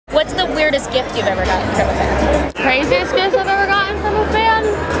weirdest gift you've ever gotten from a fan? Craziest gift I've ever gotten from a fan?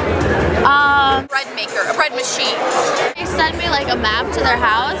 Bread maker, a bread machine. They sent me like a map to their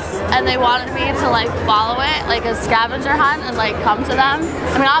house and they wanted me to like follow it like a scavenger hunt and like come to them.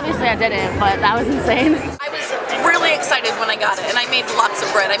 I mean obviously I didn't, but that was insane. I was really excited when I got it and I made lots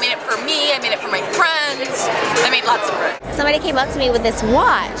of bread. I made it for me, I made it for my friends, I made lots of bread. Somebody came up to me with this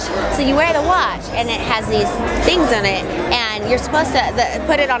watch. So you wear the watch and it has these things on it and you're supposed to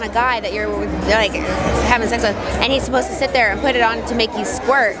put it on a guy that you're like having sex with and he's supposed to sit there and put it on to make you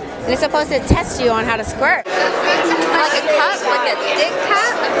squirt. And it's supposed to test you on how to squirt. Like a cup, like a dick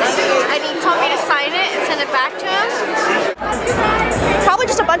cup, and he told me to sign it and send it back to him. Probably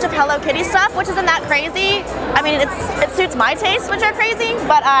just a bunch of Hello Kitty stuff, which isn't that crazy. I mean, it suits my tastes, which are crazy,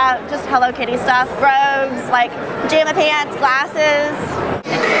 but just Hello Kitty stuff, robes, like pajama pants, glasses.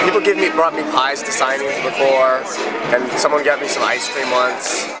 People brought me pies to signings before, and someone got me some ice cream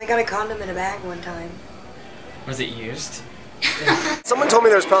once. I got a condom in a bag one time. Was it used? Someone told me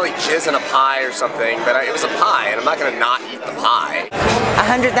there was probably jizz in a pie or something, but it was a pie, and I'm not gonna not eat the pie.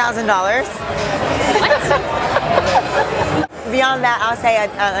 $100,000. Beyond that, I'll say a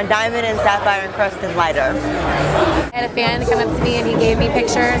diamond and sapphire encrusted lighter. I had a fan come up to me and he gave me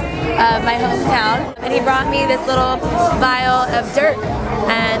pictures of my hometown, and he brought me this little vial of dirt.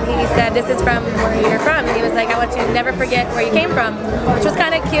 And he said, "This is from where you're from." And he was like, "I want you to never forget where you came from," which was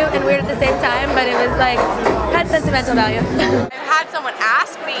kind of cute and weird at the same time, but it was like, had sentimental value. I've had someone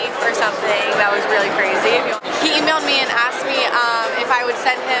ask me for something that was really crazy. He emailed me and asked me if I would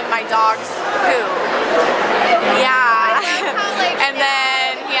send him my dog's poo. Yeah. And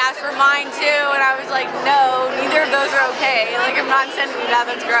then he asked for mine too, and I was like, no, neither of those are okay. Like, I'm not sending you that,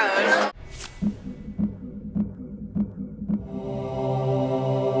 that's gross.